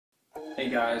Hey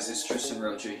guys, it's Tristan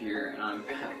Rocha here, and I'm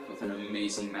back with an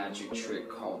amazing magic trick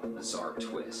called the Bizzar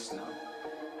Twist. Now,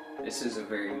 this is a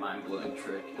very mind-blowing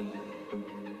trick, and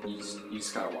you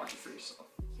just gotta watch it for yourself.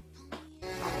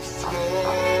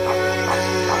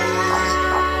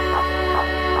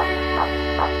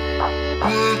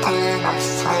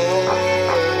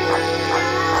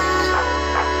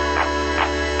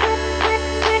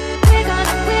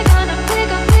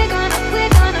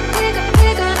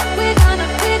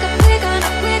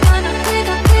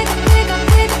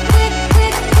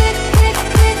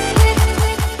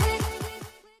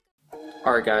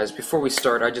 Alright guys, before we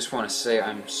start, I just want to say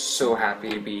I'm so happy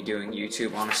to be doing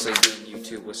YouTube. Honestly, doing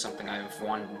YouTube was something I've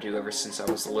wanted to do ever since I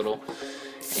was little,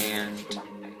 and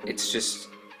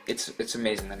it's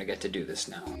amazing that I get to do this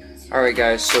now. Alright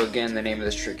guys, so again, the name of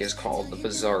this trick is called the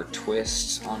Bizzar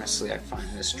Twist. Honestly, I find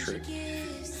this trick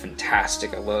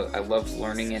fantastic. I love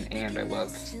learning it, and I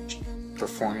love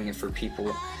performing it for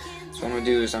people. So what I'm going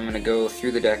to do is I'm going to go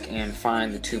through the deck and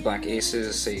find the two black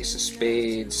aces, say ace of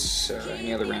spades,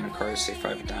 any other random cards, say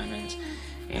five of diamonds,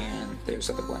 and there's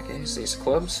other black ace, ace of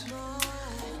clubs.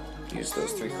 Use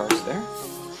those three cards there.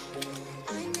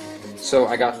 So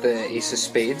I got the ace of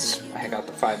spades, I got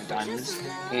the five of diamonds,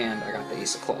 and I got the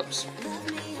ace of clubs.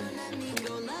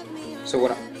 So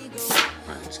what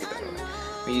alright, let's get that over.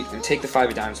 I'm going to take the five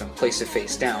of diamonds and place it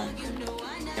face down,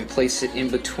 and place it in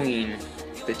between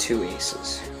the two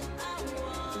aces.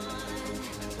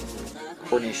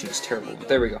 Coordination is terrible, but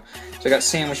there we go. So I got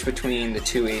sandwiched between the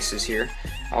two aces here.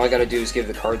 All I gotta do is give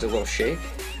the cards a little shake.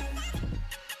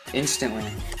 Instantly,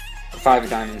 the five of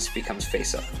diamonds becomes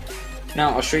face up.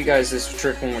 Now, I'll show you guys this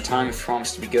trick one more time if you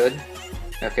promise to be good.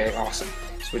 Okay, awesome.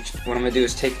 So what I'm gonna do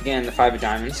is take again the five of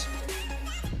diamonds,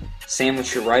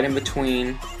 sandwich it right in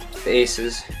between the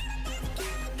aces.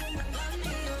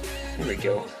 There we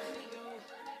go.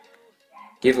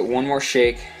 Give it one more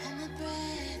shake,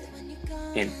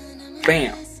 and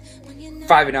bam!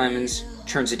 Five of diamonds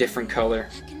turns a different color.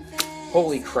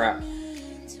 Holy crap.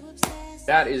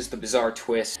 That is the Bizzar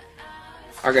Twist.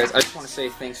 Alright guys, I just want to say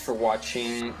thanks for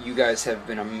watching. You guys have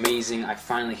been amazing. I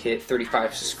finally hit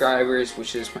 35 subscribers,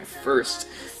 which is my first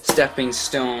stepping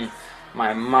stone,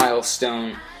 my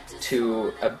milestone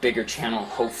to a bigger channel,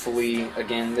 hopefully.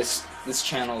 Again, this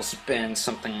channel's been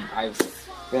something I've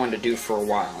wanted to do for a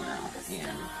while now.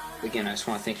 And again, I just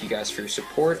want to thank you guys for your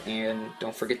support, and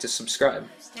don't forget to subscribe.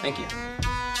 Thank you.